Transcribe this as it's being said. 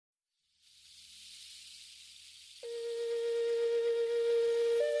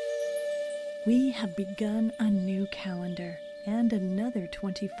We have begun a new calendar and another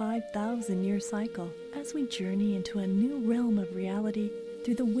 25,000-year cycle as we journey into a new realm of reality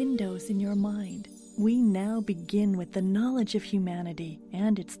through the windows in your mind. We now begin with the knowledge of humanity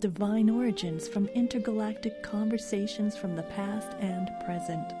and its divine origins from intergalactic conversations from the past and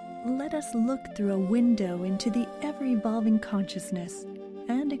present. Let us look through a window into the ever-evolving consciousness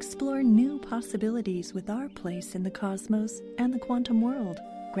and explore new possibilities with our place in the cosmos and the quantum world.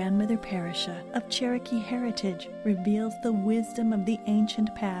 Grandmother Parisha of Cherokee heritage reveals the wisdom of the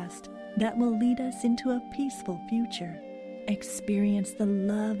ancient past that will lead us into a peaceful future. Experience the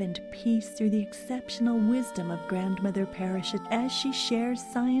love and peace through the exceptional wisdom of Grandmother Parisha as she shares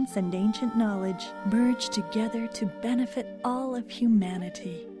science and ancient knowledge merged together to benefit all of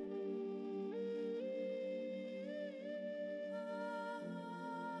humanity.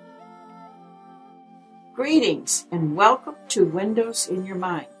 Greetings and welcome to Windows in Your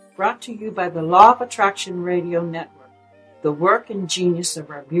Mind, brought to you by the Law of Attraction Radio Network, the work and genius of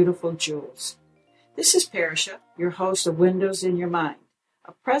our beautiful Jules. This is Parisha, your host of Windows in Your Mind,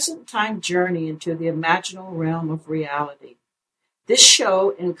 a present-time journey into the imaginal realm of reality. This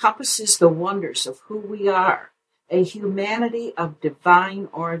show encompasses the wonders of who we are, a humanity of divine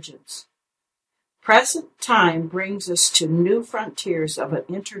origins. Present time brings us to new frontiers of an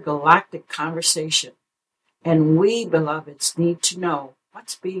intergalactic conversation. And we, beloveds, need to know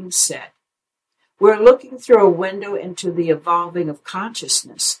what's being said. We're looking through a window into the evolving of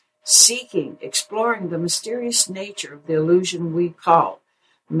consciousness, seeking, exploring the mysterious nature of the illusion we call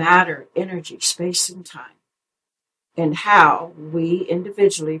matter, energy, space, and time, and how we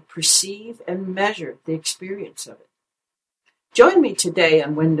individually perceive and measure the experience of it. Join me today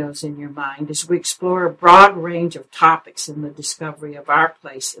on Windows in Your Mind as we explore a broad range of topics in the discovery of our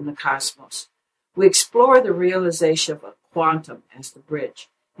place in the cosmos. We explore the realization of a quantum as the bridge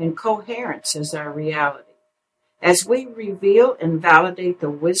and coherence as our reality. As we reveal and validate the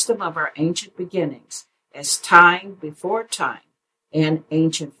wisdom of our ancient beginnings as time before time and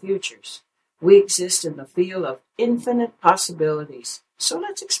ancient futures, we exist in the field of infinite possibilities. So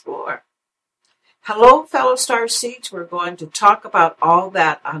let's explore. Hello, fellow star seeds. We're going to talk about all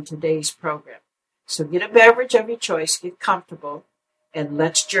that on today's program. So get a beverage of your choice, get comfortable, and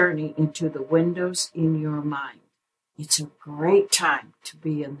let's journey into the windows in your mind. It's a great time to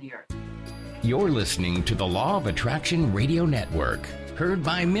be in the earth. You're listening to the Law of Attraction Radio Network, heard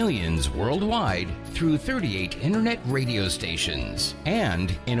by millions worldwide through 38 internet radio stations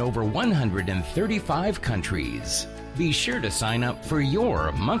and in over 135 countries. Be sure to sign up for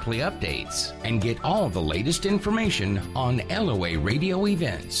your monthly updates and get all the latest information on LOA radio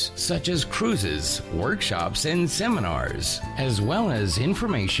events such as cruises, workshops, and seminars, as well as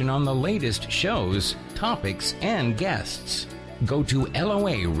information on the latest shows, topics, and guests. Go to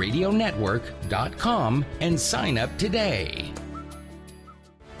LOARadionetwork.com and sign up today.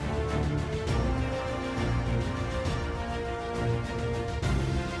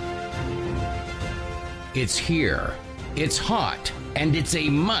 It's here, it's hot, and it's a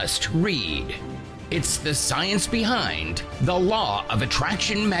must-read. It's the science behind the Law of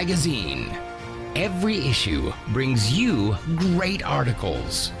Attraction magazine. Every issue brings you great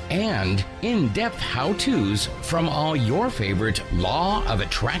articles and in-depth how-tos from all your favorite Law of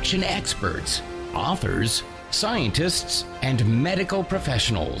Attraction experts, authors, scientists, and medical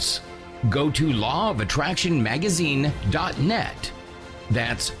professionals. Go to lawofattractionmagazine.net.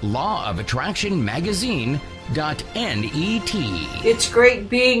 That's lawofattractionmagazine.net. It's great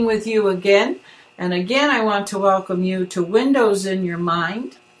being with you again. And again, I want to welcome you to Windows in Your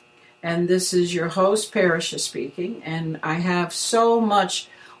Mind. And this is your host, Parisha, speaking. And I have so much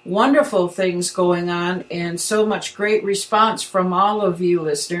wonderful things going on and so much great response from all of you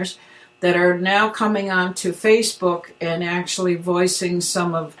listeners that are now coming on to Facebook and actually voicing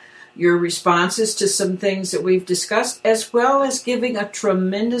some of your responses to some things that we've discussed, as well as giving a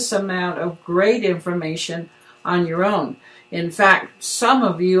tremendous amount of great information on your own. In fact, some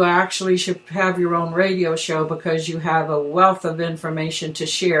of you actually should have your own radio show because you have a wealth of information to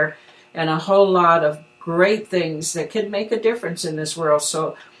share and a whole lot of great things that can make a difference in this world.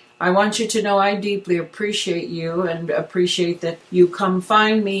 So I want you to know I deeply appreciate you and appreciate that you come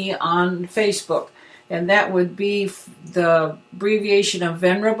find me on Facebook. And that would be the abbreviation of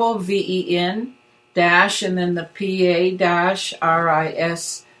Venerable, VEN, dash, and then the PA dash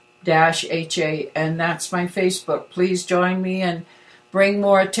RIS dash HA. And that's my Facebook. Please join me and bring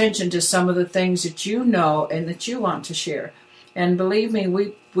more attention to some of the things that you know and that you want to share. And believe me,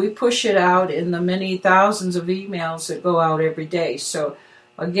 we push it out in the many thousands of emails that go out every day. So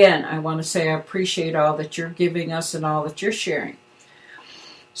again, I want to say I appreciate all that you're giving us and all that you're sharing.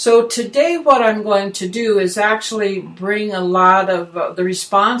 So today what I'm going to do is actually bring a lot of the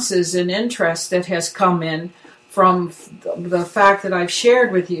responses and interest that has come in from the fact that I've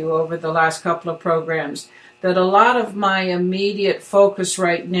shared with you over the last couple of programs, that a lot of my immediate focus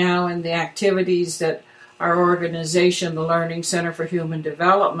right now in the activities that our organization, the Learning Center for Human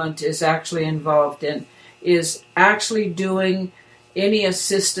Development, is actually involved in, is actually doing any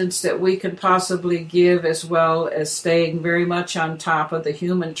assistance that we can possibly give, as well as staying very much on top of the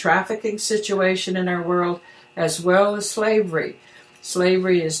human trafficking situation in our world, as well as slavery.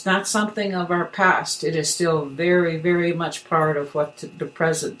 Slavery is not something of our past. It is still very, very much part of what the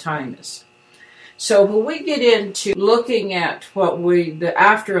present time is. So when we get into looking at the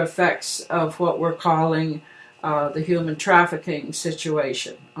after effects of what we're calling the human trafficking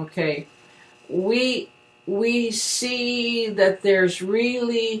situation, okay, we see that there's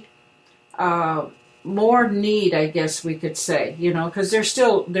really more need, I guess we could say, because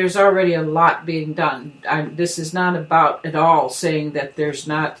there's already a lot being done. This is not about at all saying that there's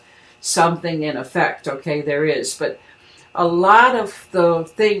not something in effect, okay, there is, but a lot of the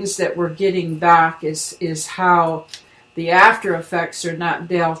things that we're getting back is how the after effects are not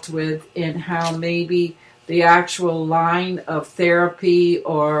dealt with, and how maybe the actual line of therapy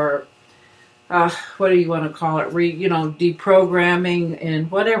or what do you want to call it, deprogramming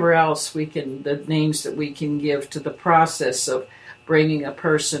and whatever else the names that we can give to the process of bringing a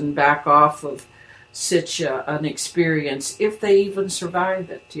person back off of such an experience, if they even survive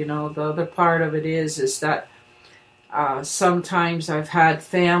it. The other part of it is that sometimes I've had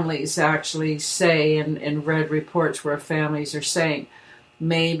families actually say, and read reports where families are saying,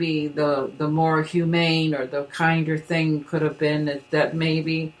 maybe the more humane or the kinder thing could have been that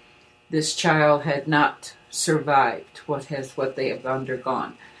maybe this child had not survived what they have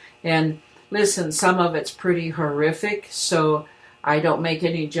undergone. And listen, some of it's pretty horrific, so I don't make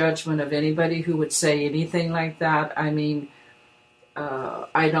any judgment of anybody who would say anything like that. I mean,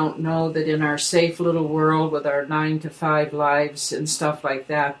 I don't know that in our safe little world with our 9-to-5 lives and stuff like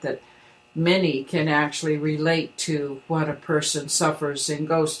that many can actually relate to what a person suffers and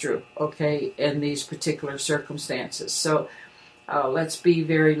goes through, okay, in these particular circumstances. So let's be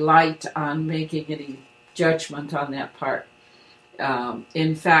very light on making any judgment on that part.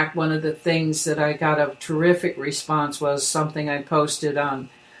 In fact, one of the things that I got a terrific response was something I posted on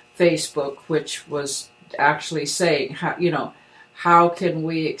Facebook, which was actually saying, how can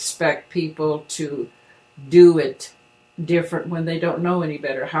we expect people to do it different when they don't know any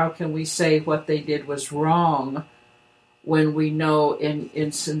better? How can we say what they did was wrong when we know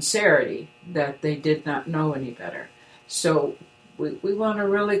in sincerity that they did not know any better? So we want to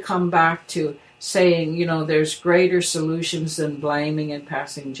really come back to saying, there's greater solutions than blaming and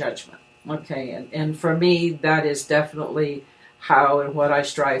passing judgment. Okay, and for me, that is definitely how and what I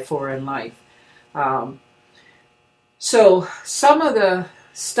strive for in life. So some of the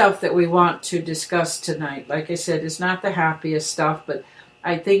stuff that we want to discuss tonight, like I said, is not the happiest stuff, but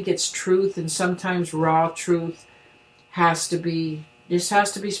I think it's truth, and sometimes raw truth has to be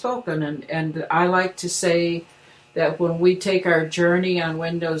spoken. And I like to say that when we take our journey on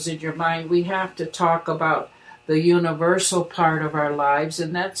Windows in Your Mind, we have to talk about the universal part of our lives,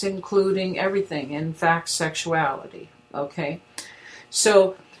 and that's including everything, in fact, sexuality, okay?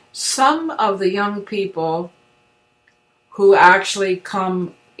 So some of the young people who actually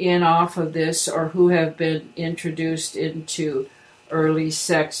come in off of this, or who have been introduced into early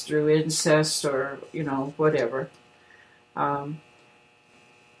sex through incest or, whatever,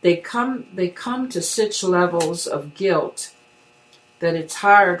 they come to such levels of guilt that it's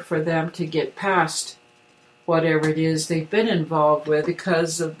hard for them to get past whatever it is they've been involved with,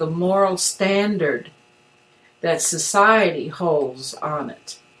 because of the moral standard that society holds on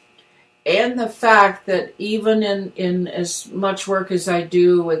it. And the fact that even in as much work as I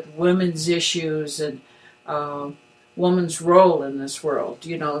do with women's issues and woman's role in this world,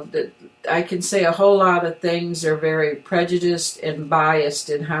 that I can say a whole lot of things are very prejudiced and biased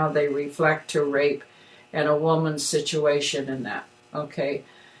in how they reflect to rape and a woman's situation in that, okay?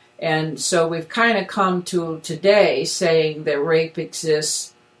 And so we've kind of come to today saying that rape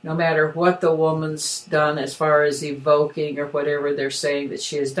exists no matter what the woman's done as far as evoking or whatever they're saying that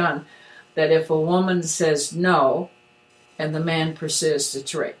she has done, that if a woman says no and the man persists,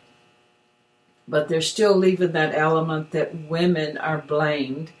 it's rape. But they're still leaving that element that women are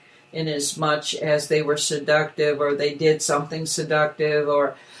blamed in as much as they were seductive, or they did something seductive,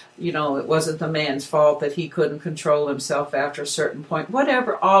 or, it wasn't the man's fault that he couldn't control himself after a certain point.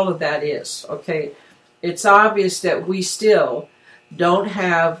 Whatever all of that is, okay? It's obvious that we still don't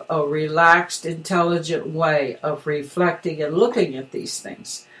have a relaxed, intelligent way of reflecting and looking at these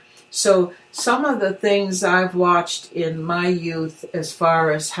things. So some of the things I've watched in my youth as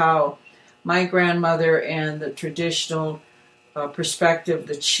far as how my grandmother and the traditional perspective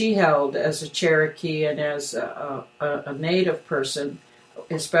that she held as a Cherokee and as a Native person,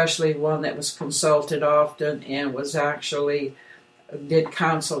 especially one that was consulted often and was actually did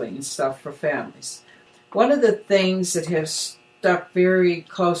counseling and stuff for families. One of the things that has stuck very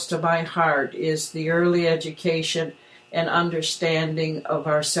close to my heart is the early education and understanding of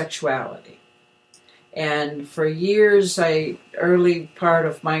our sexuality. And for years, early part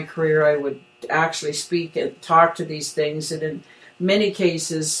of my career, I would actually speak and talk to these things, and in many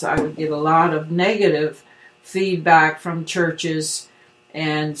cases, I would get a lot of negative feedback from churches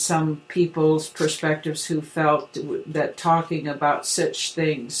and some people's perspectives who felt that talking about such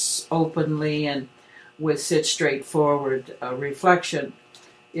things openly and with such straightforward reflection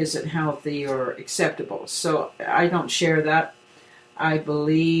isn't healthy or acceptable. So I don't share that. I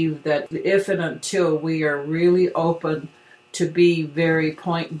believe that if and until we are really open to be very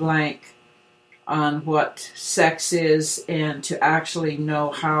point blank on what sex is and to actually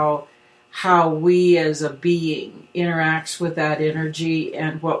know how we as a being interacts with that energy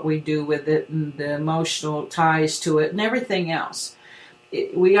and what we do with it and the emotional ties to it and everything else.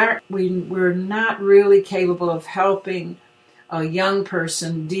 We're not really capable of helping a young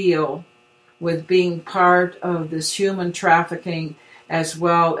person deal with being part of this human trafficking as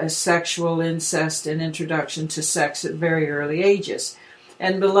well as sexual incest and introduction to sex at very early ages.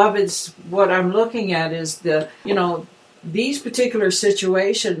 And beloveds, what I'm looking at is these particular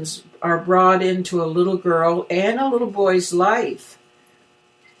situations are brought into a little girl and a little boy's life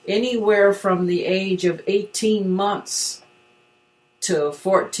anywhere from the age of 18 months to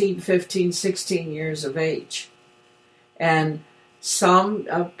 14, 15, 16 years of age. And some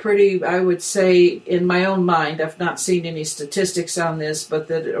I would say, in my own mind, I've not seen any statistics on this, but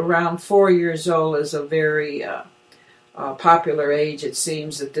that around 4 years old is a very popular age. It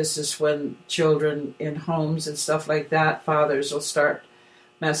seems that this is when children in homes and stuff like that, fathers will start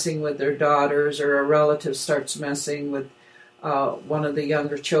messing with their daughters, or a relative starts messing with one of the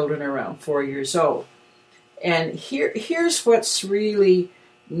younger children around 4 years old. And here's what's really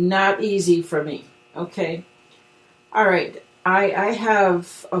not easy for me, okay? All right, I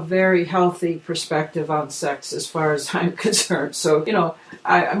have a very healthy perspective on sex as far as I'm concerned. So,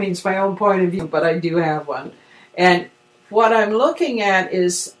 I mean, it's my own point of view, but I do have one. And what I'm looking at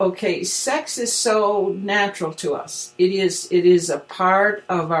is, okay, sex is so natural to us. It is a part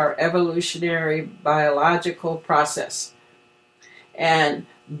of our evolutionary biological process. And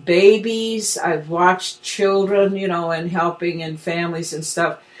babies, I've watched children, and helping in families and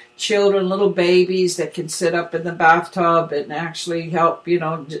stuff, children, little babies that can sit up in the bathtub and actually help,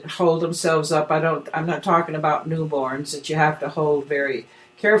 hold themselves up. I'm not talking about newborns that you have to hold very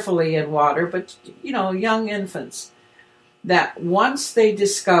carefully in water, but, young infants, that once they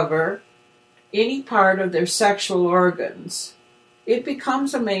discover any part of their sexual organs, it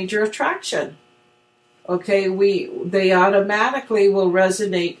becomes a major attraction. Okay, they automatically will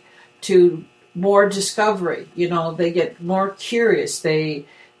resonate to more discovery. They get more curious. They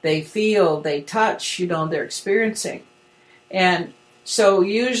feel, they touch, they're experiencing. And so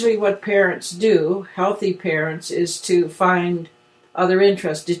usually what parents do, healthy parents, is to find other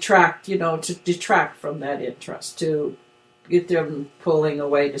interests, to detract from that interest, to get them pulling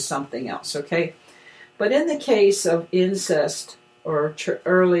away to something else, okay? But in the case of incest or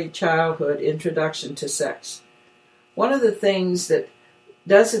early childhood introduction to sex, one of the things that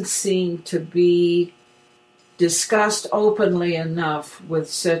doesn't seem to be discussed openly enough with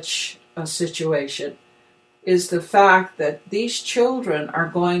such a situation is the fact that these children are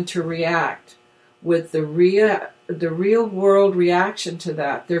going to react with the real world reaction to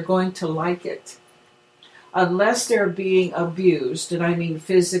that. They're going to like it. Unless they're being abused, and I mean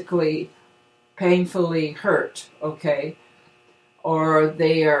physically, painfully hurt, okay, or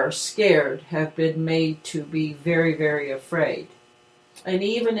they are scared, have been made to be very, very afraid. And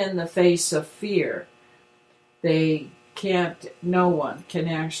even in the face of fear, no one can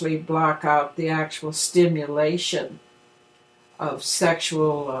actually block out the actual stimulation of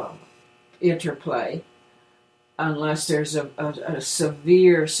sexual interplay unless there's a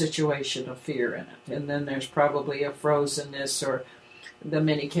severe situation of fear in it. And then there's probably a frozenness, or the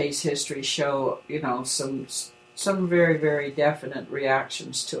many case histories show, some very, very definite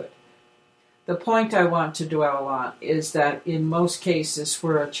reactions to it. The point I want to dwell on is that in most cases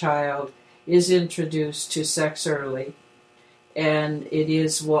where a child is introduced to sex early, and it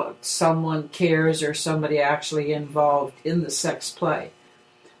is what someone cares or somebody actually involved in the sex play.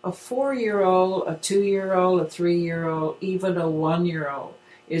 A 4-year-old, a 2-year-old, a 3-year-old, even a 1-year-old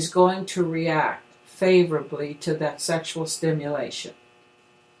is going to react favorably to that sexual stimulation.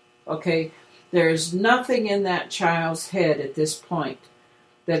 Okay? There's nothing in that child's head at this point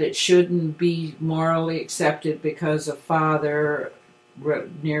that it shouldn't be morally accepted because a father,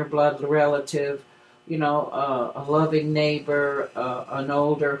 near blood relative, a loving neighbor, an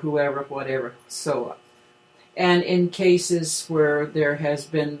older, whoever, whatever, so on. And in cases where there has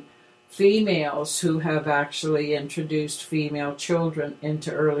been females who have actually introduced female children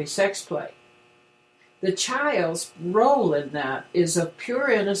into early sex play, the child's role in that is of pure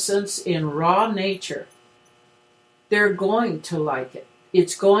innocence in raw nature. They're going to like it.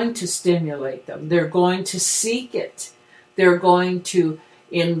 It's going to stimulate them. They're going to seek it. They're going to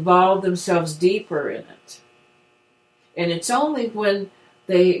involve themselves deeper in it. And it's only when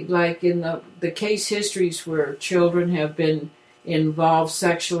they, like in the case histories where children have been involved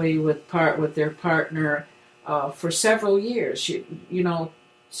sexually with their partner for several years,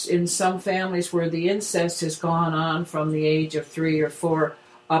 in some families where the incest has gone on from the age of 3 or 4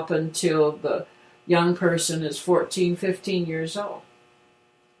 up until the young person is 14, 15 years old.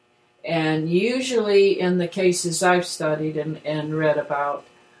 And usually in the cases I've studied and read about,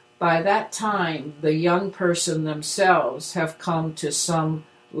 by that time the young person themselves have come to some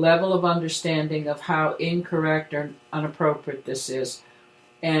level of understanding of how incorrect or inappropriate this is.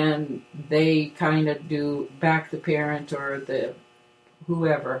 And they kind of do back the parent or the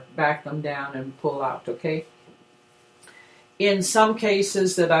whoever, back them down and pull out, okay? In some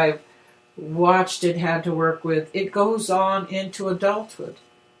cases that I've watched it, had to work with, it goes on into adulthood.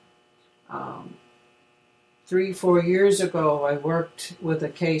 3-4 years ago, I worked with a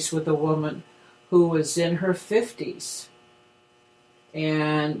case with a woman who was in her 50s.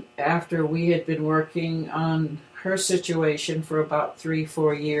 And after we had been working on her situation for about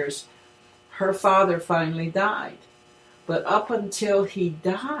 3-4 years, her father finally died. But up until he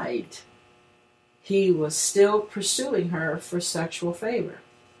died, he was still pursuing her for sexual favor.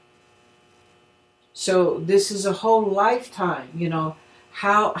 So this is a whole lifetime,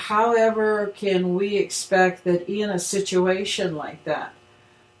 However can we expect that in a situation like that,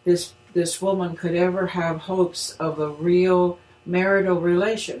 this woman could ever have hopes of a real marital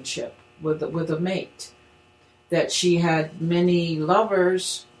relationship with a mate? That she had many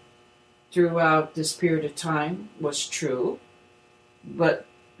lovers throughout this period of time was true, but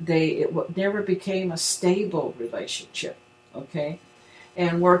it never became a stable relationship, okay?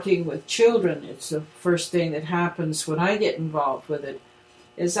 And working with children, it's the first thing that happens when I get involved with it,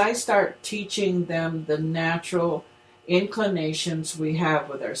 is I start teaching them the natural inclinations we have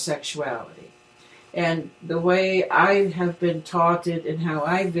with our sexuality. And the way I have been taught it and how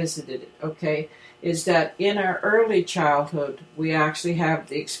I visited it, okay, is that in our early childhood, we actually have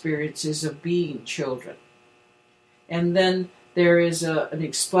the experiences of being children. And then there is an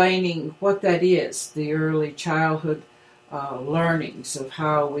explaining what that is, the early childhood learnings of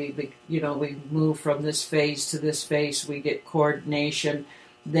how we move from this phase to this phase, we get coordination,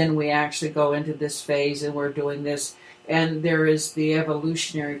 then we actually go into this phase and we're doing this. And there is the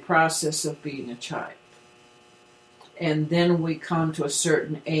evolutionary process of being a child. And then we come to a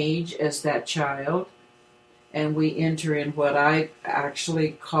certain age as that child, and we enter in what I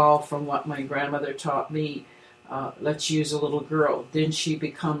actually call, from what my grandmother taught me, let's use a little girl. Then she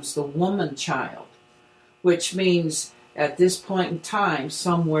becomes the woman child, which means at this point in time,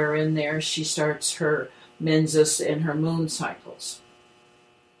 somewhere in there, she starts her menses and her moon cycles.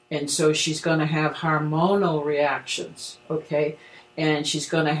 And so she's going to have hormonal reactions, okay? And she's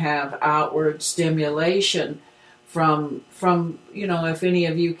going to have outward stimulation from if any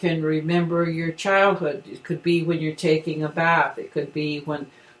of you can remember your childhood. It could be when you're taking a bath. It could be when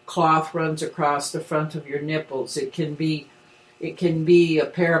cloth runs across the front of your nipples. It can be a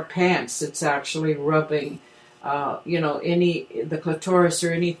pair of pants that's actually rubbing, the clitoris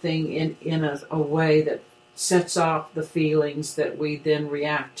or anything in a way that sets off the feelings that we then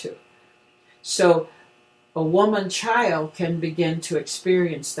react to. So a woman child can begin to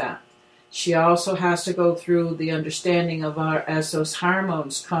experience that. She also has to go through the understanding of as those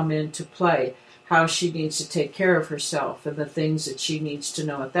hormones come into play, how she needs to take care of herself and the things that she needs to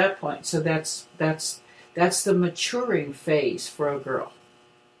know at that point. So that's the maturing phase for a girl.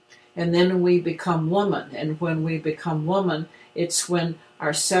 And then we become woman. And when we become woman, it's when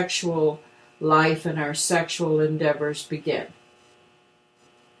our sexual life and our sexual endeavors begin.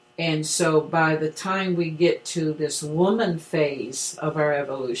 And so by the time we get to this woman phase of our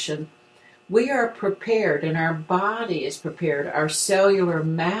evolution, We are prepared, and our body is prepared. Our cellular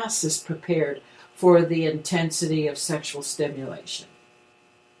mass is prepared for the intensity of sexual stimulation.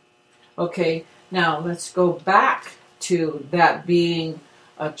 Okay, now let's go back to that being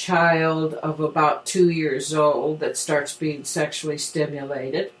a child of about 2 years old that starts being sexually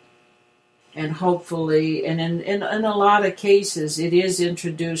stimulated. And hopefully, and in a lot of cases, it is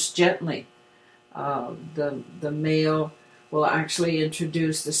introduced gently. The male will actually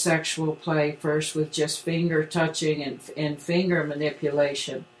introduce the sexual play first with just finger touching and finger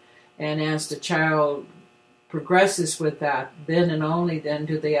manipulation. And as the child progresses with that, then and only then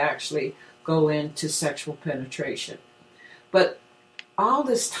do they actually go into sexual penetration. But all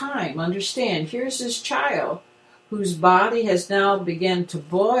this time, understand, here's this child whose body has now begun to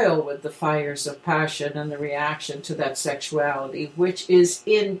boil with the fires of passion and the reaction to that sexuality, which is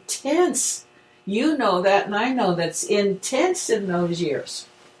intense. You know that, and I know that's intense in those years.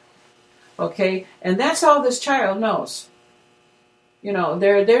 Okay? And that's all this child knows. You know,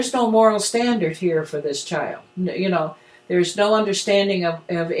 there's no moral standard here for this child. You know, there's no understanding of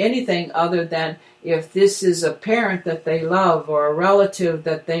anything other than if this is a parent that they love or a relative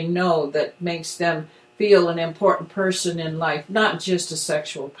that they know that makes them feel an important person in life, not just a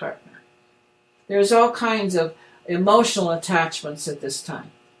sexual partner. There's all kinds of emotional attachments at this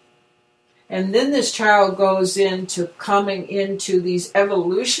time. And then this child goes into coming into these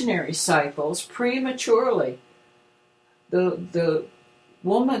evolutionary cycles prematurely. The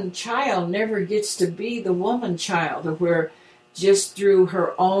woman child never gets to be the woman child, where just through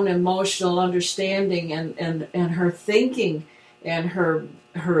her own emotional understanding and her thinking and her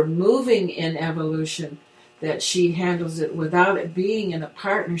moving in evolution, that she handles it without it being in a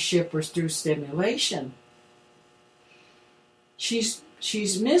partnership or through stimulation. She's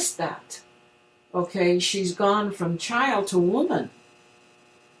missed that. Okay, she's gone from child to woman.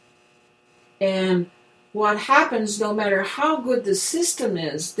 And what happens, no matter how good the system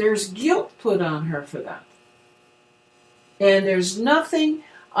is, there's guilt put on her for that. And there's nothing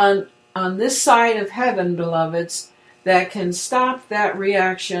on this side of heaven, beloveds, that can stop that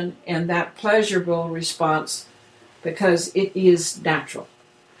reaction and that pleasurable response, because it is natural.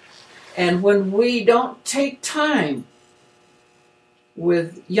 And when we don't take time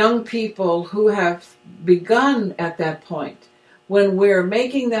with young people who have begun at that point, when we're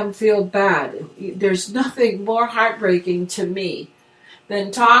making them feel bad, there's nothing more heartbreaking to me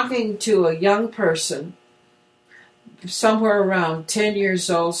than talking to a young person somewhere around 10 years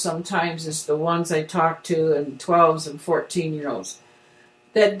old, sometimes it's the ones I talk to, and 12s and 14-year-olds,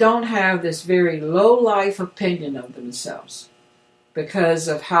 that don't have this very low-life opinion of themselves because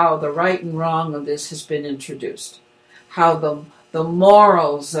of how the right and wrong of this has been introduced, how the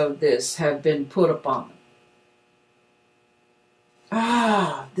morals of this have been put upon them.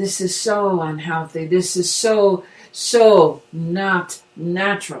 This is so unhealthy. This is so not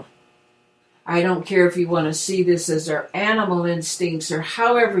natural. I don't care if you want to see this as our animal instincts or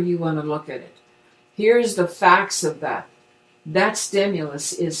however you want to look at it. Here's the facts of that. That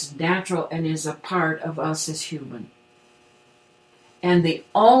stimulus is natural and is a part of us as human. And the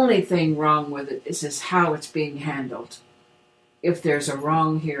only thing wrong with it is how it's being handled, if there's a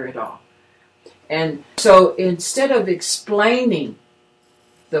wrong here at all. And so instead of explaining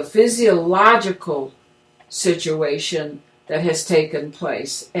the physiological situation that has taken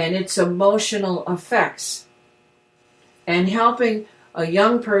place and its emotional effects, and helping a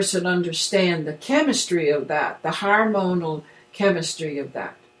young person understand the chemistry of that, the hormonal chemistry of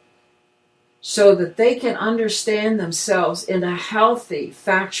that, so that they can understand themselves in a healthy,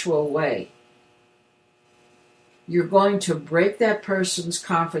 factual way, you're going to break that person's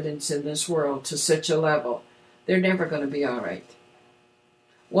confidence in this world to such a level, they're never going to be all right.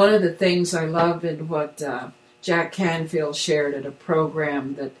 One of the things I love in what Jack Canfield shared at a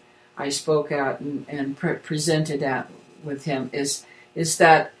program that I spoke at and presented at with him is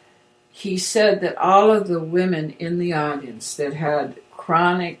that he said that all of the women in the audience that had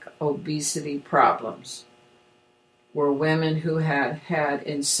chronic obesity problems were women who had had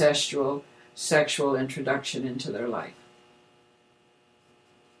incestual sexual introduction into their life.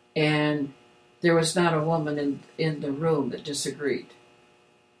 And there was not a woman in the room that disagreed.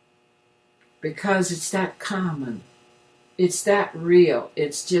 Because it's that common. It's that real.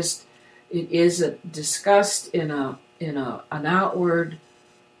 It's just, it isn't discussed in an outward,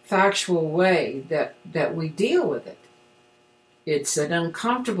 factual way that we deal with it. It's an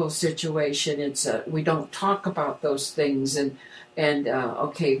uncomfortable situation. We don't talk about those things and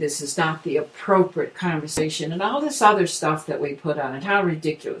okay, this is not the appropriate conversation and all this other stuff that we put on it. How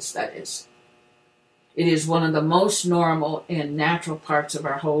ridiculous that is. It is one of the most normal and natural parts of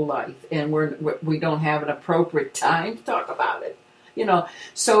our whole life, and we don't have an appropriate time to talk about it.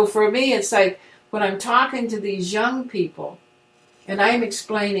 So for me, it's like when I'm talking to these young people, and I'm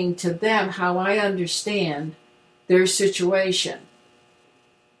explaining to them how I understand their situation,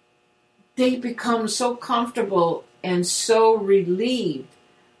 they become so comfortable and so relieved.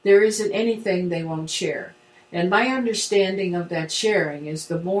 There isn't anything they won't share. And my understanding of that sharing is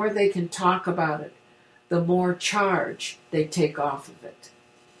the more they can talk about it, the more charge they take off of it.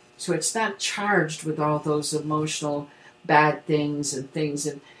 So it's not charged with all those emotional bad things.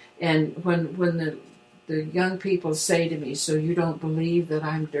 And when the young people say to me, "So you don't believe that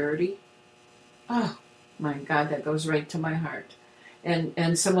I'm dirty?" Oh, my God, that goes right to my heart.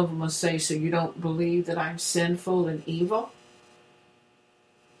 And some of them will say, "So you don't believe that I'm sinful and evil?"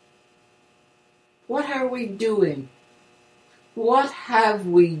 What are we doing? What have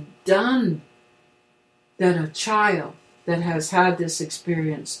we done that a child that has had this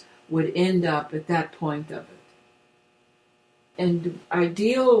experience would end up at that point of it? And I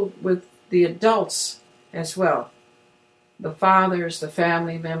deal with the adults as well. The fathers, the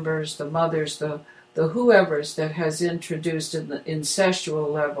family members, the mothers, the whoever's that has introduced in the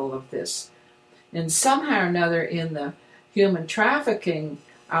incestual level of this. And somehow or another in the human trafficking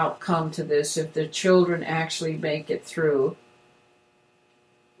outcome to this, if the children actually make it through,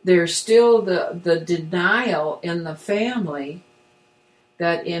 there's still the denial in the family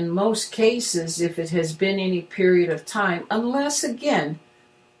that in most cases, if it has been any period of time, unless again,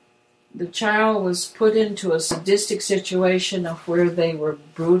 the child was put into a sadistic situation of where they were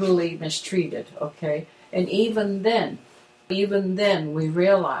brutally mistreated, okay? And even then we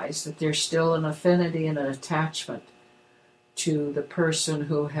realize that there's still an affinity and an attachment to the person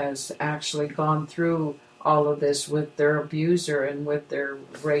who has actually gone through all of this with their abuser and with their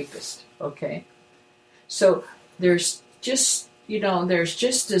rapist, okay? So there's just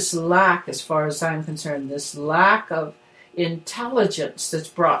this lack, as far as I'm concerned, this lack of intelligence that's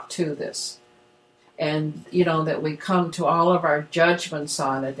brought to this. And, that we come to all of our judgments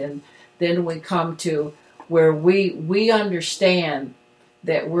on it, and then we come to where we understand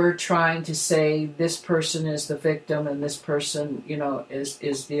that we're trying to say this person is the victim and this person,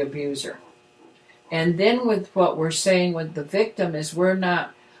 is the abuser. And then with what we're saying with the victim is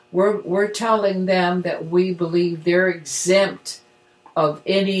we're telling them that we believe they're exempt of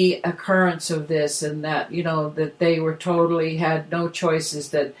any occurrence of this, and that, that they were totally had no choices,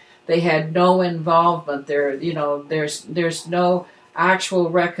 that they had no involvement there. There's no actual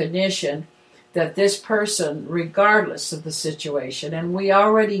recognition that this person, regardless of the situation, and we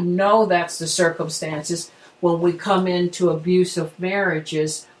already know that's the circumstances when we come into abusive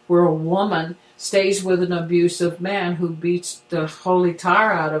marriages where a woman stays with an abusive man who beats the holy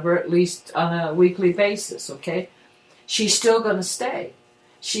tar out of her at least on a weekly basis, okay? She's still going to stay.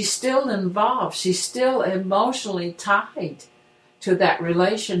 She's still involved. She's still emotionally tied to that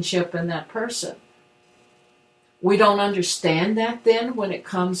relationship and that person. We don't understand that then when it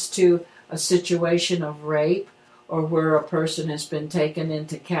comes to a situation of rape or where a person has been taken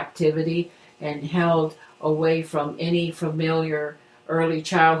into captivity and held away from any familiar early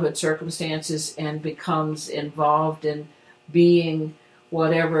childhood circumstances and becomes involved in being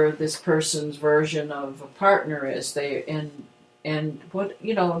whatever this person's version of a partner is. There's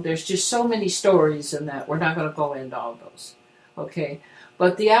just so many stories in that. We're not going to go into all those. Okay?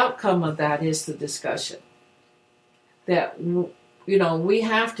 But the outcome of that is the discussion. That, we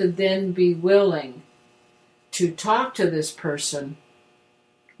have to then be willing to talk to this person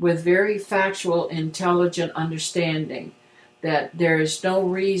with very factual, intelligent understanding that there is no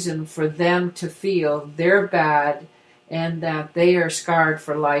reason for them to feel they're bad and that they are scarred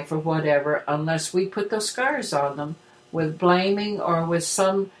for life or whatever, unless we put those scars on them with blaming or with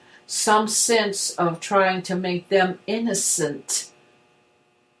some sense of trying to make them innocent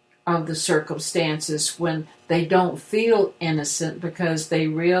of the circumstances when they don't feel innocent because they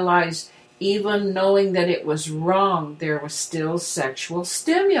realize, even knowing that it was wrong, there was still sexual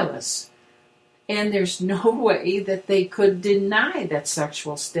stimulus. And there's no way that they could deny that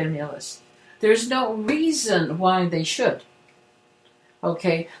sexual stimulus. There's no reason why they should.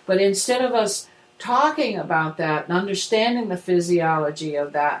 Okay, but instead of us talking about that and understanding the physiology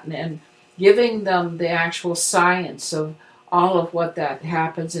of that and giving them the actual science of all of what that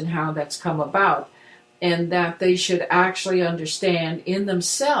happens and how that's come about, and that they should actually understand in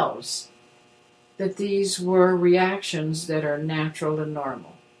themselves that these were reactions that are natural and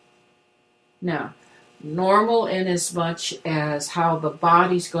normal. Now, normal in as much as how the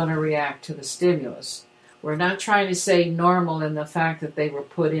body's going to react to the stimulus. We're not trying to say normal in the fact that they were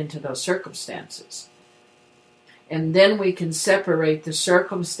put into those circumstances. And then we can separate the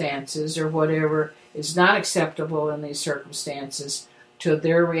circumstances or whatever is not acceptable in these circumstances to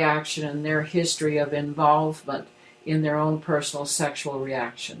their reaction and their history of involvement in their own personal sexual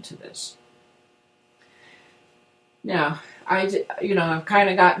reaction to this. Now, I've kind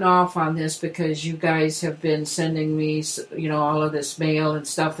of gotten off on this because you guys have been sending me, all of this mail and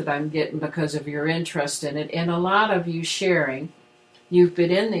stuff that I'm getting because of your interest in it. And a lot of you sharing, you've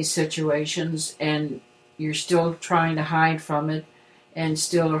been in these situations and you're still trying to hide from it and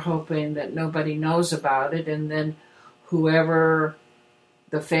still are hoping that nobody knows about it. And then whoever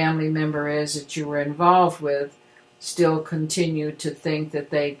the family member is that you were involved with still continue to think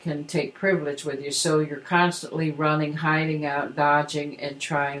that they can take privilege with you. So you're constantly running, hiding out, dodging, and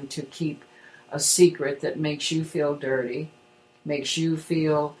trying to keep a secret that makes you feel dirty, makes you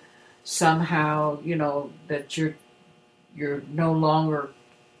feel somehow, that you're no longer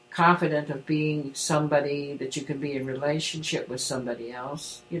confident of being somebody that you can be in relationship with somebody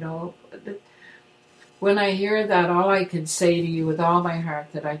else. When I hear that, all I can say to you with all my heart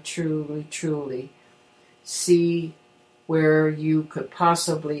that I truly, truly see where you could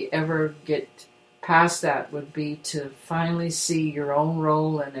possibly ever get past that would be to finally see your own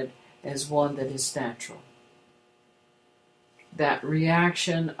role in it as one that is natural. That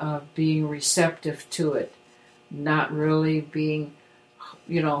reaction of being receptive to it, not really being,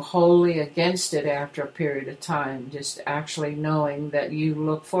 wholly against it after a period of time, just actually knowing that you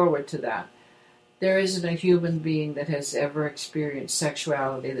look forward to that. There isn't a human being that has ever experienced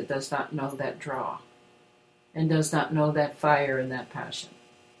sexuality that does not know that draw and does not know that fire and that passion.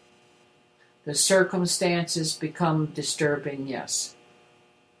 The circumstances become disturbing, yes,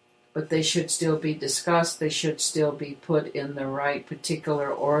 but they should still be discussed. They should still be put in the right particular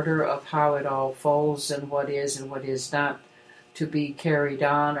order of how it all folds and what is not to be carried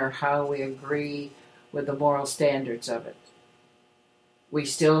on, or how we agree with the moral standards of it. We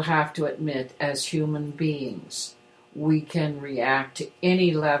still have to admit, as human beings, we can react to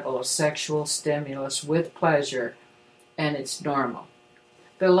any level of sexual stimulus with pleasure, and it's normal.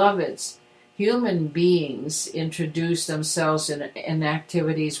 Beloveds, human beings introduce themselves in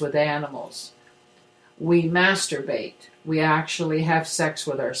activities with animals. We masturbate. We actually have sex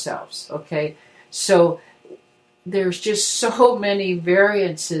with ourselves, okay? So there's just so many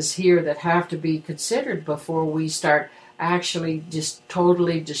variances here that have to be considered before we start actually just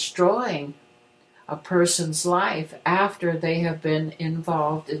totally destroying a person's life after they have been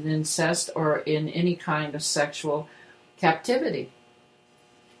involved in incest or in any kind of sexual captivity.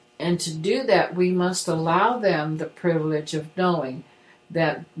 And to do that, we must allow them the privilege of knowing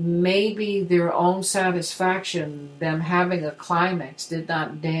that maybe their own satisfaction, them having a climax, did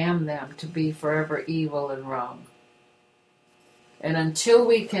not damn them to be forever evil and wrong. And until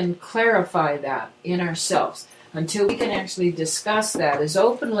we can clarify that in ourselves, until we can actually discuss that as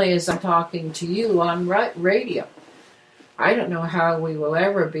openly as I'm talking to you on radio, I don't know how we will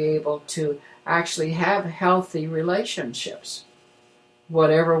ever be able to actually have healthy relationships.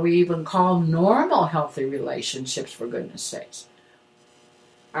 Whatever we even call normal healthy relationships, for goodness sakes.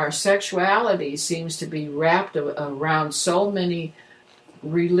 Our sexuality seems to be wrapped around so many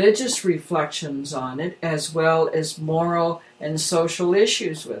religious reflections on it, as well as moral and social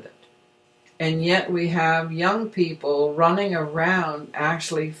issues with it. And yet we have young people running around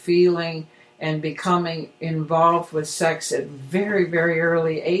actually feeling and becoming involved with sex at very, very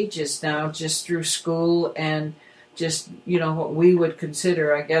early ages now, just through school and just, what we would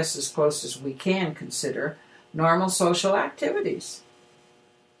consider, I guess, as close as we can consider, normal social activities.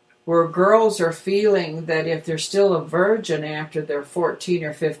 Where girls are feeling that if they're still a virgin after they're 14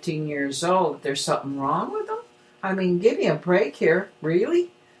 or 15 years old, there's something wrong with them. I mean, give me a break here,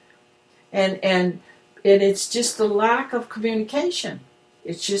 really? And it's just the lack of communication.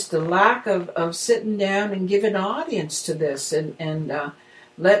 It's just the lack of sitting down and giving audience to this and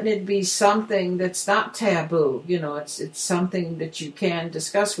letting it be something that's not taboo. It's something that you can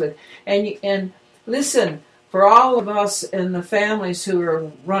discuss with. And listen, for all of us and the families who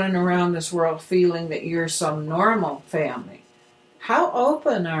are running around this world feeling that you're some normal family, how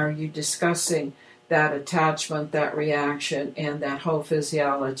open are you discussing that attachment, that reaction, and that whole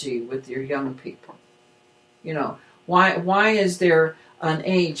physiology with your young people? Why is there an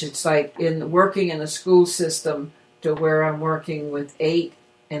age? It's like in working in a school system to where I'm working with 8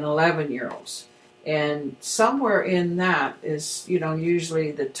 and 11-year-olds. And somewhere in that is,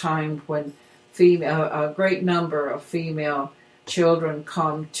 usually the time when a great number of female children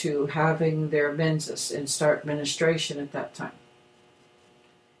come to having their menses and start menstruation at that time.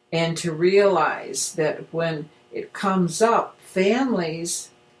 And to realize that when it comes up,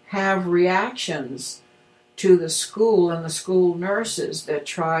 families have reactions to the school and the school nurses that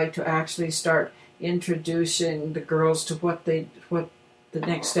try to actually start introducing the girls to what the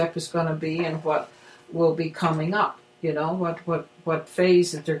next step is going to be and what will be coming up, what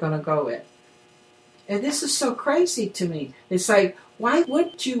phase that they're going to go in. And this is so crazy to me. It's like, why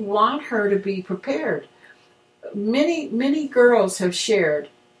would you want her to be prepared? Many girls have shared,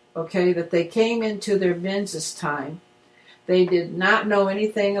 that they came into their menses time. They did not know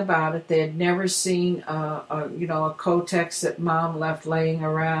anything about it. They had never seen a Kotex that mom left laying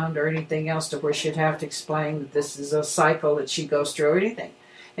around or anything else to where she'd have to explain that this is a cycle that she goes through or anything.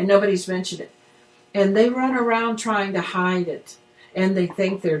 And nobody's mentioned it. And they run around trying to hide it. And they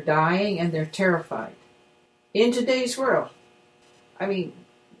think they're dying and they're terrified. In today's world,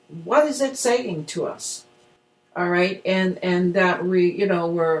 what is it saying to us? All right, and that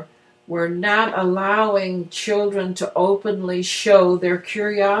we're not allowing children to openly show their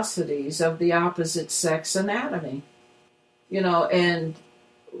curiosities of the opposite sex anatomy. And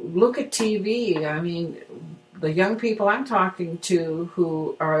look at TV. The young people I'm talking to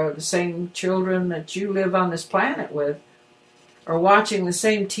who are the same children that you live on this planet with are watching the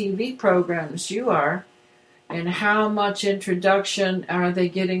same TV programs you are. And how much introduction are they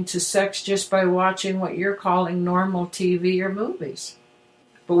getting to sex just by watching what you're calling normal TV or movies?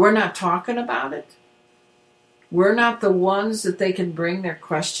 But we're not talking about it. We're not the ones that they can bring their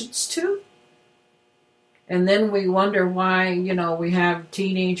questions to. And then we wonder why, we have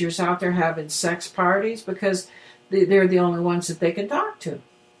teenagers out there having sex parties because they're the only ones that they can talk to.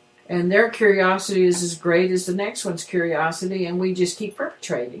 And their curiosity is as great as the next one's curiosity, and we just keep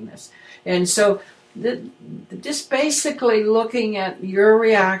perpetrating this. And so just basically looking at your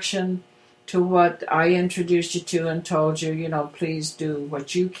reaction to what I introduced you to and told you, please do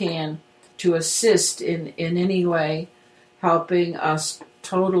what you can to assist in any way, helping us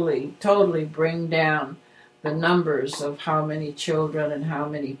totally bring down the numbers of how many children and how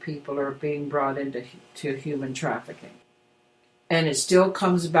many people are being brought into human trafficking. And it still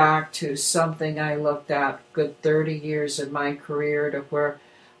comes back to something I looked at good 30 years in my career, to where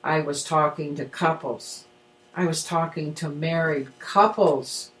I was talking to couples. I was talking to married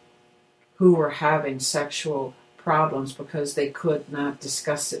couples who were having sexual problems because they could not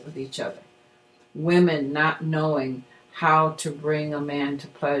discuss it with each other. Women not knowing how to bring a man to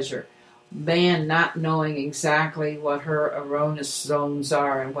pleasure. Man not knowing exactly what her erroneous zones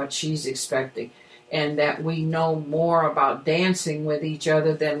are and what she's expecting. And that we know more about dancing with each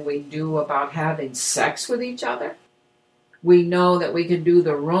other than we do about having sex with each other. We know that we can do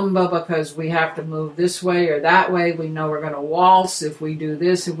the Roomba because we have to move this way or that way. We know we're going to waltz if we do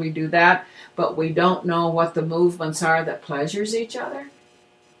this, if we do that. But we don't know what the movements are that pleasures each other.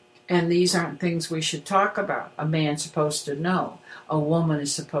 And these aren't things we should talk about. A man's supposed to know. A woman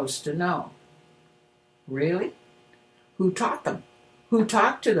is supposed to know. Really? Who taught them? Who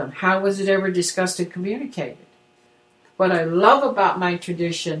talked to them? How was it ever discussed and communicated? What I love about my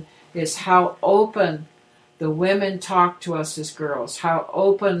tradition is how open the women talked to us as girls, how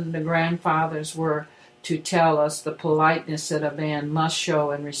open the grandfathers were to tell us the politeness that a man must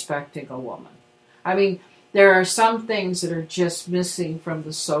show in respecting a woman. There are some things that are just missing from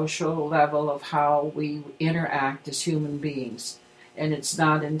the social level of how we interact as human beings, and it's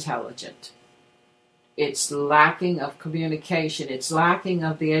not intelligent. It's lacking of communication. It's lacking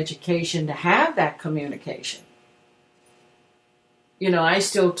of the education to have that communication. I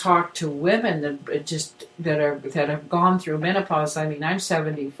still talk to women that have gone through menopause. I'm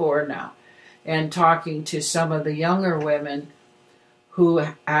 74 now, and talking to some of the younger women who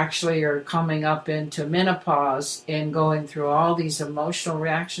actually are coming up into menopause and going through all these emotional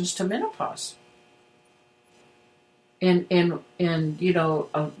reactions to menopause. And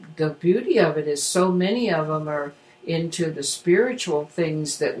the beauty of it is so many of them are into the spiritual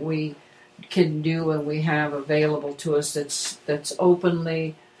things that we can do and we have available to us that's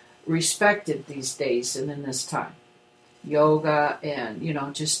openly respected these days and in this time. Yoga and,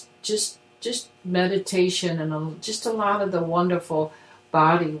 just meditation and just a lot of the wonderful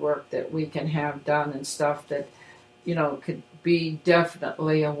body work that we can have done and stuff that, could be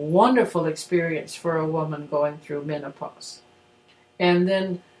definitely a wonderful experience for a woman going through menopause. And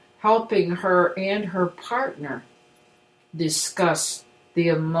then helping her and her partner discuss the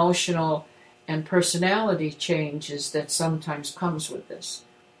emotional and personality changes that sometimes comes with this.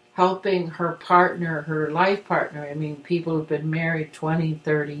 Helping her partner, her life partner, people who've been married 20,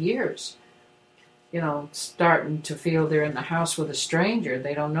 30 years, starting to feel they're in the house with a stranger.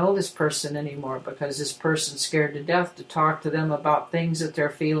 They don't know this person anymore because this person's scared to death to talk to them about things that they're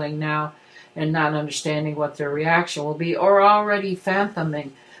feeling now and not understanding what their reaction will be, or already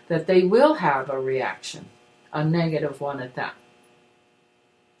fathoming that they will have a reaction. a negative one at that.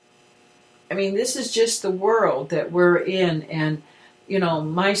 I mean, this is just the world that we're in, and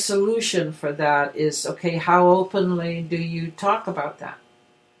my solution for that is, okay, how openly do you talk about that?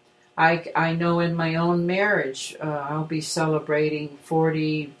 I know in my own marriage, I'll be celebrating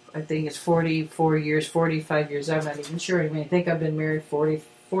 44 years, 45 years, I'm not even sure. I think I've been married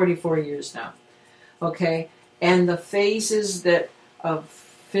 44 years now. Okay? And the phases of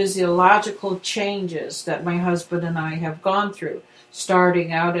physiological changes that my husband and I have gone through,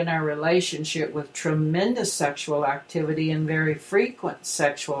 starting out in our relationship with tremendous sexual activity and very frequent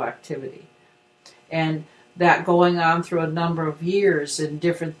sexual activity. And that going on through a number of years and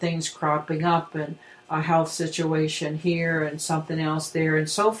different things cropping up and a health situation here and something else there and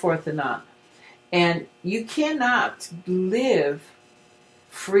so forth and on. And you cannot live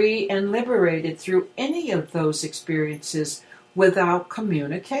free and liberated through any of those experiences without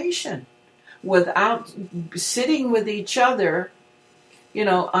communication, without sitting with each other,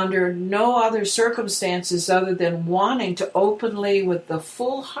 under no other circumstances other than wanting to openly, with the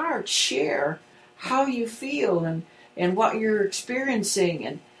full heart, share how you feel and what you're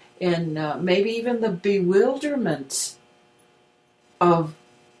experiencing and maybe even the bewilderment of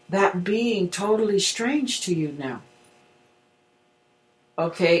that being totally strange to you now.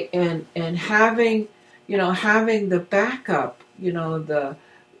 Okay, and having the backup, the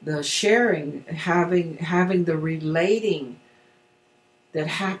sharing, having the relating that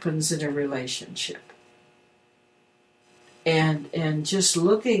happens in a relationship, and just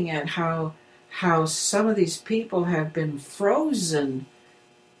looking at how some of these people have been frozen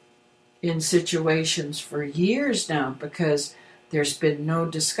in situations for years now because there's been no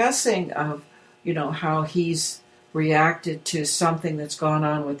discussing of how he's reacted to something that's gone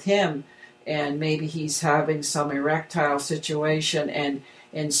on with him, and maybe he's having some erectile situation, and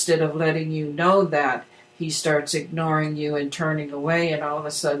instead of letting you know that, he starts ignoring you and turning away, and all of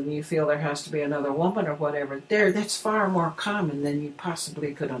a sudden you feel there has to be another woman or whatever. That's far more common than you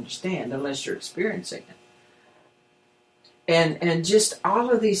possibly could understand unless you're experiencing it. And just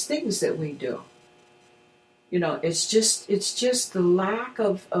all of these things that we do. It's just the lack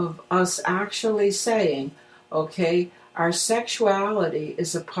of us actually saying, okay, our sexuality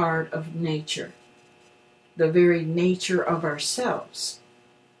is a part of nature, the very nature of ourselves.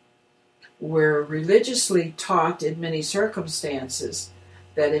 We're religiously taught in many circumstances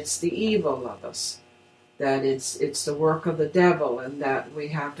that it's the evil of us, that it's the work of the devil, and that we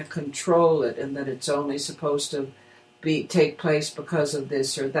have to control it, and that it's only supposed to take place because of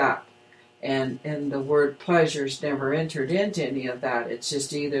this or that. And the word pleasure's never entered into any of that. It's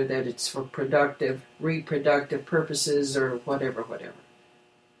just either that it's for reproductive purposes or whatever.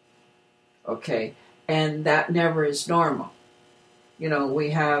 Okay? And that never is normal.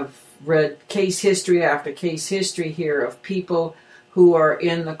 We have read case history after case history here of people who are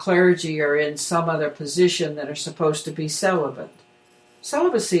in the clergy or in some other position that are supposed to be celibate.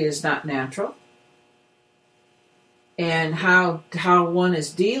 Celibacy is not natural. And how one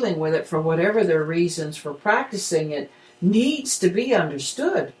is dealing with it, for whatever their reasons for practicing it, needs to be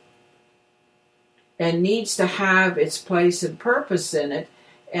understood and needs to have its place and purpose in it.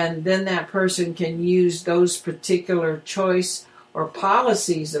 And then that person can use those particular choice or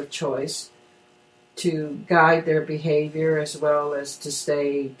policies of choice to guide their behavior as well as to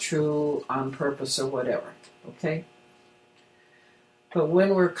stay true on purpose or whatever. Okay? But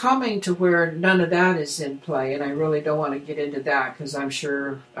when we're coming to where none of that is in play, and I really don't want to get into that because I'm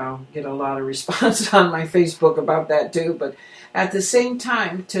sure I'll get a lot of response on my Facebook about that too, but at the same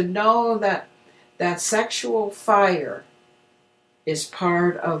time, to know that that sexual fire is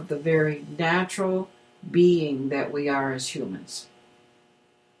part of the very natural being that we are as humans.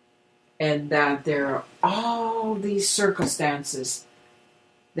 And that there are all these circumstances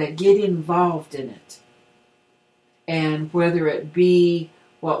that get involved in it. And whether it be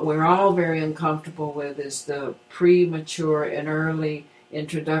what we're all very uncomfortable with is the premature and early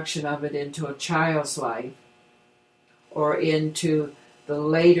introduction of it into a child's life, or into the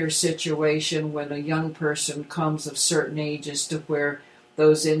later situation when a young person comes of certain ages to where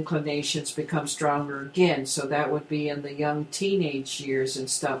those inclinations become stronger again. So that would be in the young teenage years and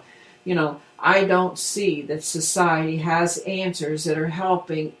stuff. I don't see that society has answers that are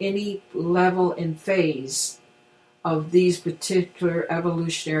helping any level and phase of these particular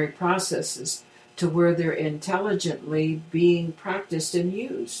evolutionary processes to where they're intelligently being practiced and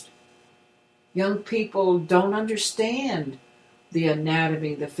used. Young people don't understand the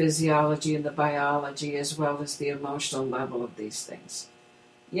anatomy, the physiology, and the biology, as well as the emotional level of these things.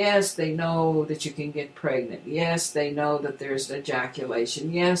 Yes, they know that you can get pregnant. Yes, they know that there's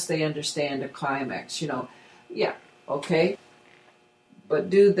ejaculation. Yes, they understand a climax. Yeah, okay. But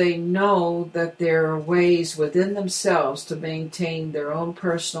do they know that there are ways within themselves to maintain their own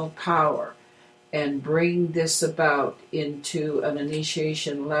personal power and bring this about into an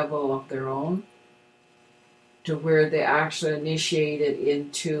initiation level of their own, to where they actually initiate it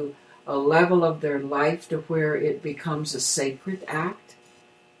into a level of their life to where it becomes a sacred act?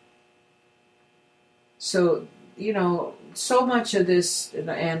 So, so much of this, and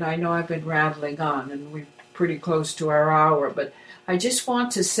I know I've been rattling on, and we're pretty close to our hour, but I just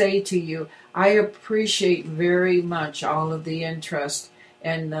want to say to you, I appreciate very much all of the interest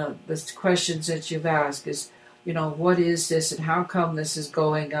and the questions that you've asked is, what is this and how come this is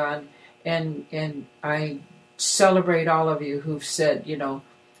going on? And I celebrate all of you who've said,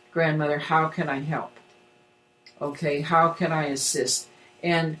 grandmother, how can I help? Okay, how can I assist?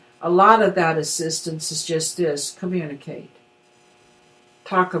 And a lot of that assistance is just this: communicate,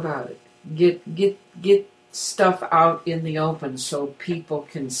 talk about it, get stuff out in the open so people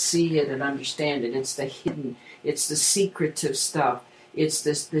can see it and understand it. It's the hidden, it's the secretive stuff, it's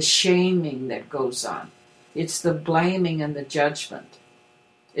the shaming that goes on, it's the blaming and the judgment,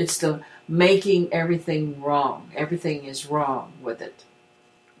 it's the making everything wrong. Everything is wrong with it.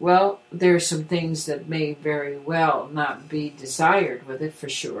 Well, there are some things that may very well not be desired with it, for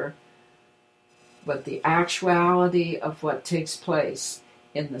sure. But the actuality of what takes place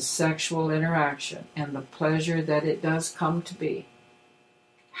in the sexual interaction and the pleasure that it does come to be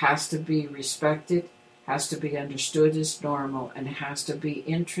has to be respected, has to be understood as normal, and has to be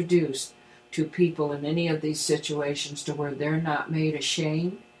introduced to people in any of these situations to where they're not made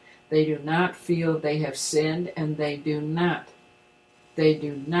ashamed, they do not feel they have sinned, and they do not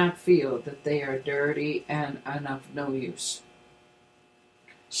feel that they are dirty and of no use.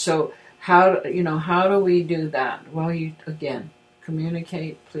 So how do we do that? Well, again,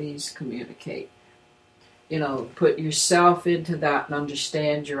 communicate, please communicate. Put yourself into that and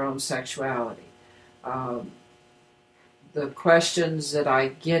understand your own sexuality. The questions that I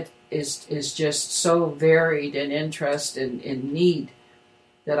get is just so varied in interest and in need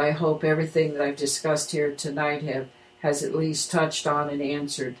that I hope everything that I've discussed here tonight has at least touched on and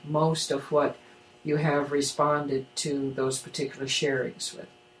answered most of what you have responded to those particular sharings with.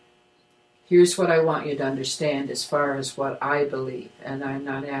 Here's what I want you to understand as far as what I believe, and I'm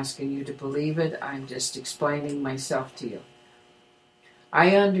not asking you to believe it, I'm just explaining myself to you.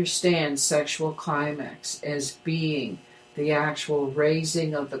 I understand sexual climax as being the actual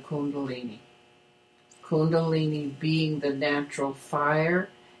raising of the Kundalini. Kundalini being the natural fire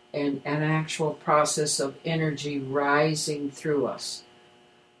and an actual process of energy rising through us,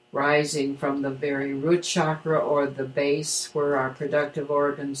 rising from the very root chakra or the base where our productive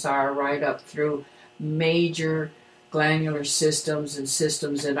organs are, right up through major glandular systems and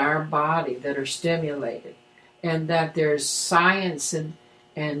systems in our body that are stimulated. And that there's science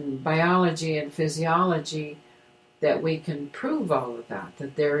and biology and physiology that we can prove all of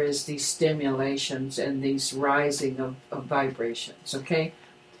that there is these stimulations and these rising of vibrations, okay?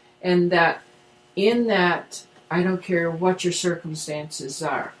 And that in that, I don't care what your circumstances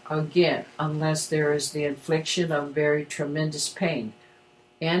are, again, unless there is the infliction of very tremendous pain.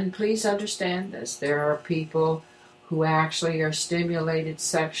 And please understand this, there are people who actually are stimulated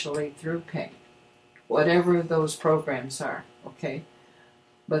sexually through pain, whatever those programs are, okay?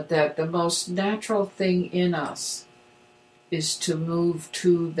 But that the most natural thing in us is to move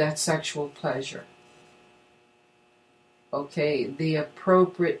to that sexual pleasure. Okay, the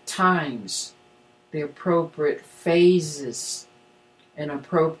appropriate times, the appropriate phases, an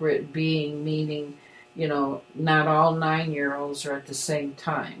appropriate being, meaning, not all 9-year-olds are at the same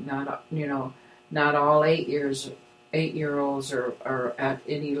time. Not all 8-year-olds are at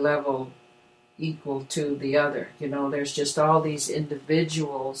any level equal to the other. There's just all these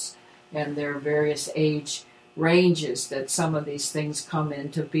individuals and their various age ranges that some of these things come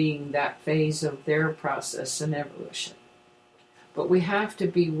into being that phase of their process and evolution. But we have to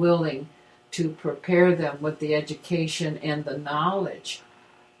be willing to prepare them with the education and the knowledge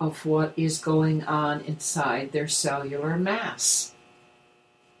of what is going on inside their cellular mass.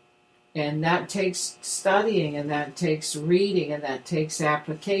 And that takes studying, and that takes reading, and that takes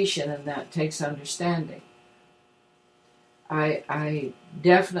application, and that takes understanding. I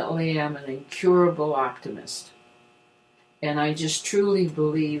definitely am an incurable optimist. And I just truly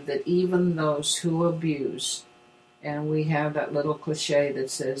believe that even those who abuse, and we have that little cliche that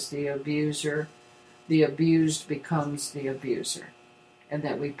says the abused becomes the abuser, and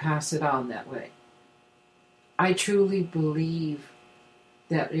that we pass it on that way. I truly believe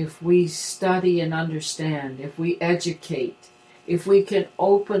that if we study and understand, if we educate, if we can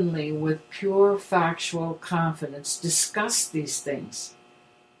openly, with pure factual confidence, discuss these things,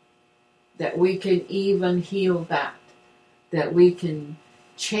 that we can even heal that we can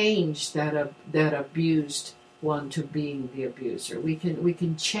change that abused one to being the abuser. We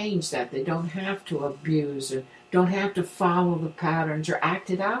can change that. They don't have to abuse or don't have to follow the patterns or act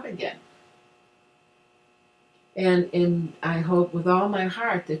it out again. And I hope with all my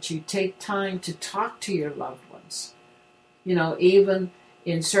heart that you take time to talk to your loved ones. You know, even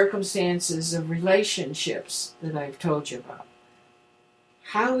in circumstances of relationships that I've told you about.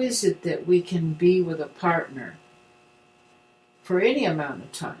 How is it that we can be with a partner for any amount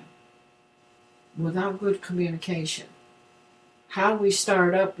of time without good communication? How we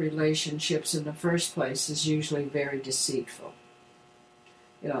start up relationships in the first place is usually very deceitful.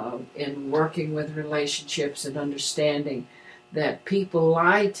 You know, in working with relationships and understanding that people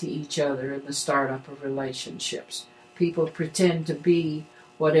lie to each other in the startup of relationships. People pretend to be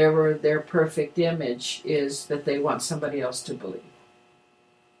whatever their perfect image is that they want somebody else to believe.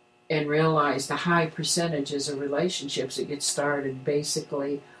 And realize the high percentages of relationships that get started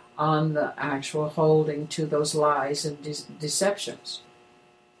basically on the actual holding to those lies and deceptions.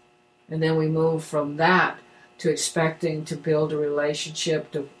 And then we move from that to expecting to build a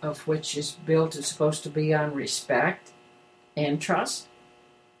relationship of which is supposed to be on respect and trust.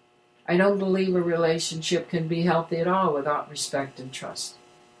 I don't believe a relationship can be healthy at all without respect and trust.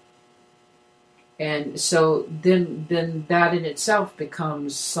 And so then that in itself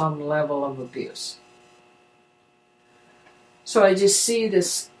becomes some level of abuse. So I just see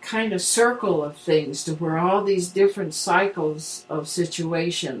this kind of circle of things to where all these different cycles of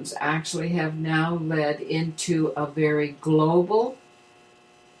situations actually have now led into a very global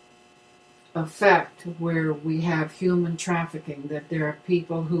effect where we have human trafficking, that there are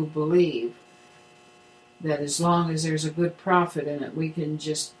people who believe that as long as there's a good profit in it, we can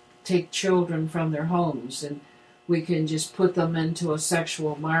just take children from their homes and we can just put them into a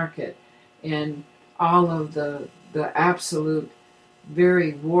sexual market, and all of the absolute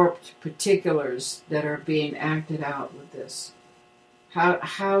very warped particulars that are being acted out with this.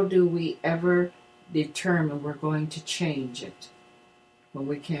 How do we ever determine we're going to change it when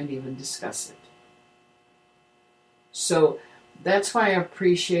we can't even discuss it? So that's why I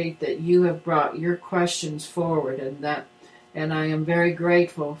appreciate that you have brought your questions forward, and I am very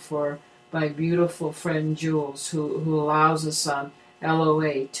grateful for my beautiful friend Jules, who allows us on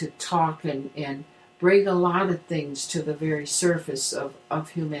LOA to talk and bring a lot of things to the very surface of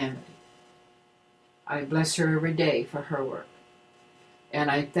humanity. I bless her every day for her work. And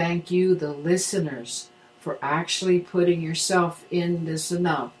I thank you, the listeners, for actually putting yourself in this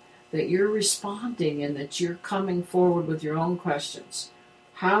enough that you're responding and that you're coming forward with your own questions.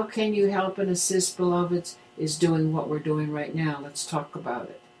 How can you help and assist, beloveds, is doing what we're doing right now. Let's talk about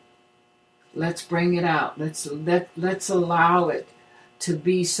it. Let's bring it out. Let's allow it to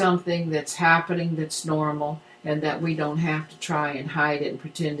be something that's happening, that's normal, and that we don't have to try and hide it and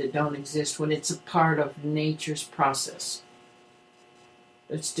pretend it don't exist when it's a part of nature's process.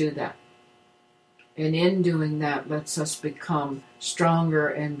 Let's do that. And in doing that, lets us become stronger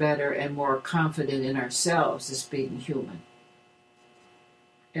and better and more confident in ourselves as being human.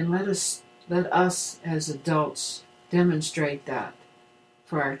 And let us as adults demonstrate that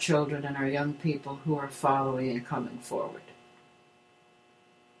for our children and our young people who are following and coming forward.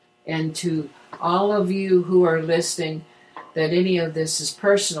 And to all of you who are listening, that any of this is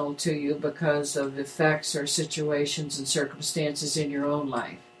personal to you because of effects or situations and circumstances in your own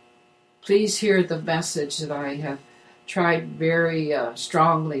life, please hear the message that I have tried very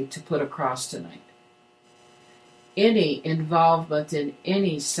strongly to put across tonight. Any involvement in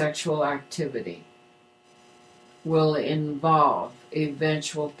any sexual activity will involve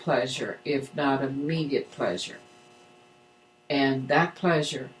eventual pleasure, if not immediate pleasure. And that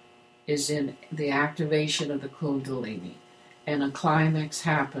pleasure is in the activation of the Kundalini. And a climax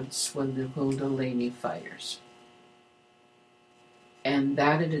happens when the Kundalini fires. And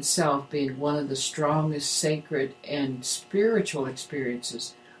that in itself being one of the strongest sacred and spiritual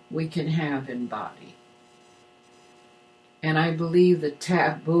experiences we can have in body. And I believe the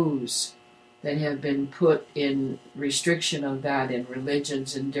taboos that have been put in restriction of that in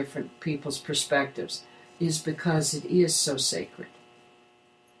religions and different people's perspectives is because it is so sacred.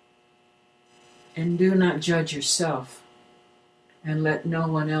 And do not judge yourself, and let no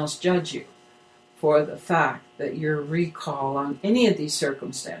one else judge you for the fact that your recall on any of these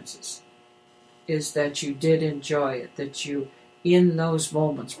circumstances is that you did enjoy it, that you in those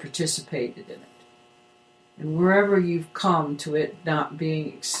moments participated in it. And wherever you've come to it not being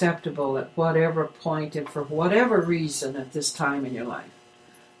acceptable at whatever point and for whatever reason at this time in your life,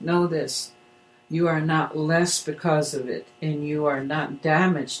 know this: you are not less because of it, and you are not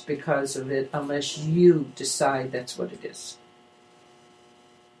damaged because of it unless you decide that's what it is.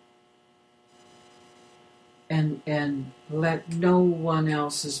 And let no one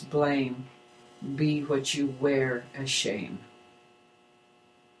else's blame be what you wear as shame.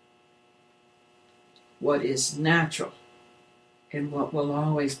 What is natural and what will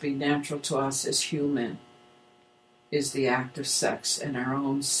always be natural to us as human is the act of sex and our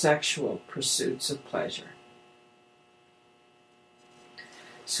own sexual pursuits of pleasure.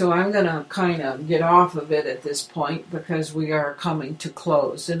 So I'm going to kind of get off of it at this point because we are coming to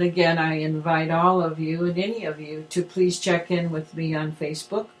close. And again, I invite all of you and any of you to please check in with me on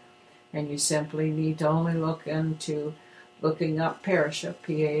Facebook. And you simply need to only look into looking up Parisha,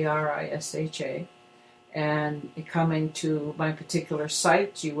 Parisha. And coming to my particular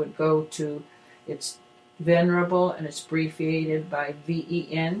site, you would go to, it's Venerable, and it's abbreviated by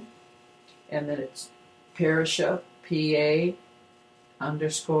VEN, and then it's Parisha, PA_RIS_HA.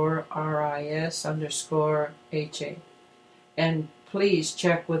 And please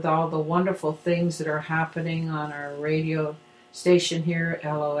check with all the wonderful things that are happening on our radio station here,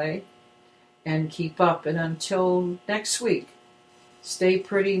 LOA, and keep up. And until next week, stay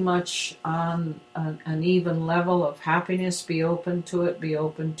pretty much on an even level of happiness. Be open to it. Be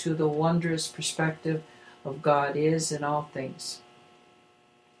open to the wondrous perspective of God is in all things.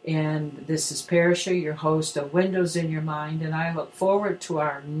 And this is Parisha, your host of Windows in Your Mind, and I look forward to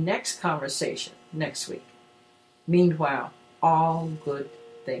our next conversation next week. Meanwhile, all good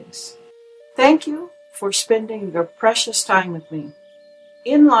things. Thank you for spending your precious time with me.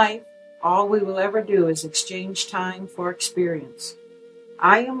 In life, all we will ever do is exchange time for experience.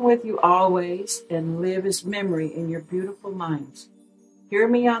 I am with you always and live as memory in your beautiful minds. Hear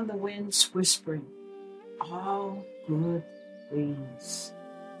me on the winds whispering, all good things.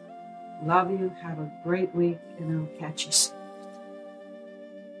 Love you. Have a great week, and I'll catch you soon.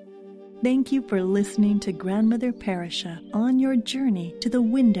 Thank you for listening to Grandmother Parisha on your journey to the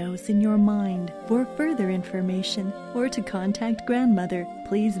windows in your mind. For further information or to contact Grandmother,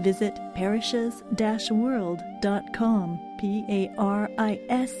 please visit parishas-world.com,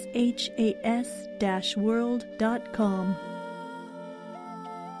 parishas-world.com.